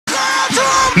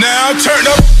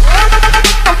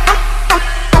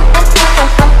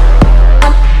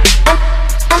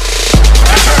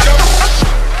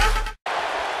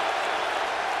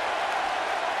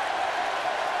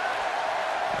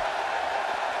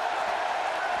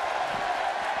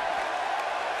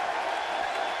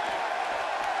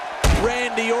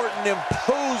Randy Orton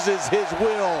imposes his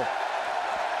will.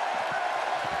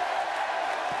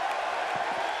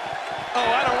 Oh,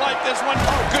 I don't like this one.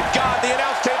 Oh, good God, the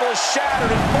announce table is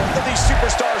shattered and both of these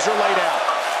superstars are laid out.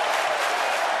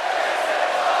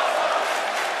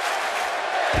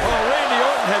 Oh, Randy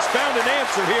Orton has found an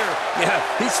answer here. Yeah,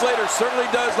 Heath Slater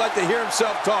certainly does like to hear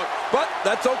himself talk, but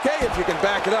that's okay if you can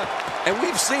back it up. And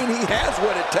we've seen he has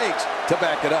what it takes to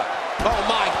back it up. Oh,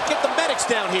 my. Get the medics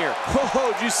down here.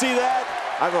 Oh, did you see that?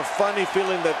 I have a funny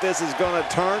feeling that this is going to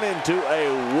turn into a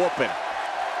whooping.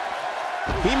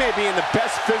 He may be in the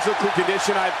best physical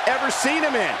condition I've ever seen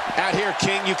him in. Out here,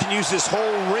 King, you can use this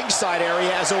whole ringside area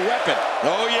as a weapon.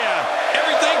 Oh, yeah.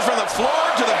 Everything from the floor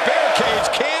to the barricades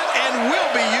can and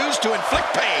will be used to inflict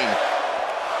pain.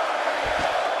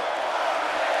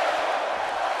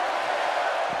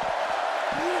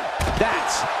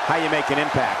 That's how you make an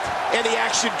impact. And the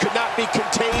action could not be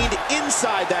contained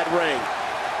inside that ring.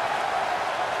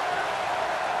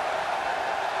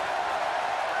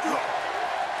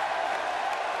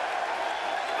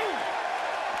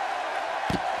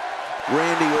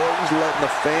 Randy Orton's letting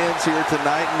the fans here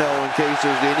tonight know, in case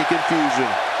there's any confusion,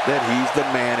 that he's the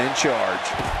man in charge.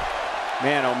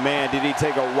 Man, oh man, did he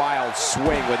take a wild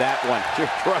swing with that one. You're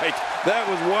right. That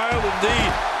was wild indeed.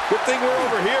 Good thing we're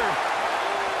over here.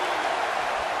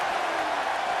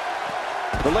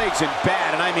 The leg's in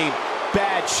bad, and I mean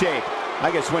bad shape. I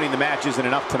guess winning the match isn't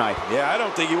enough tonight. Yeah, I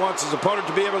don't think he wants his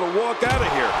opponent to be able to walk out of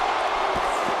here.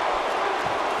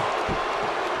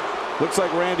 Looks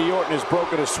like Randy Orton has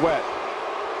broken a sweat.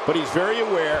 But he's very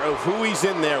aware of who he's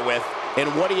in there with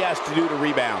and what he has to do to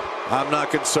rebound. I'm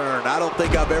not concerned. I don't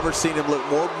think I've ever seen him look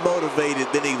more motivated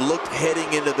than he looked heading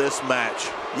into this match.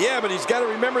 Yeah, but he's got to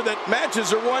remember that matches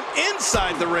are won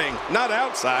inside the ring, not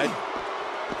outside.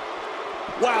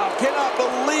 Wow, cannot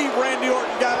believe Randy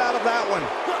Orton got out of that one.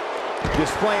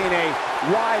 Displaying a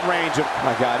wide range of...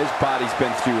 My God, his body's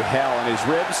been through hell, and his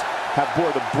ribs have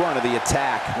bore the brunt of the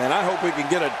attack. Man, I hope we can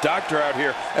get a doctor out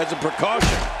here as a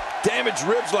precaution. Damaged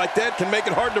ribs like that can make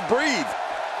it hard to breathe.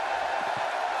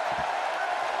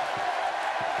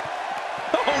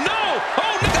 Oh, no!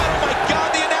 Oh, no! Oh, my God,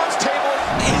 the announce table,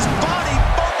 his body,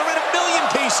 both are in a million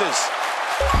pieces.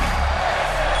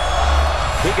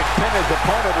 He could pin his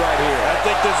opponent right here. I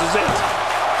think this is it.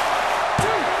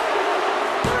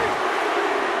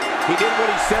 He did what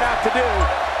he set out to do.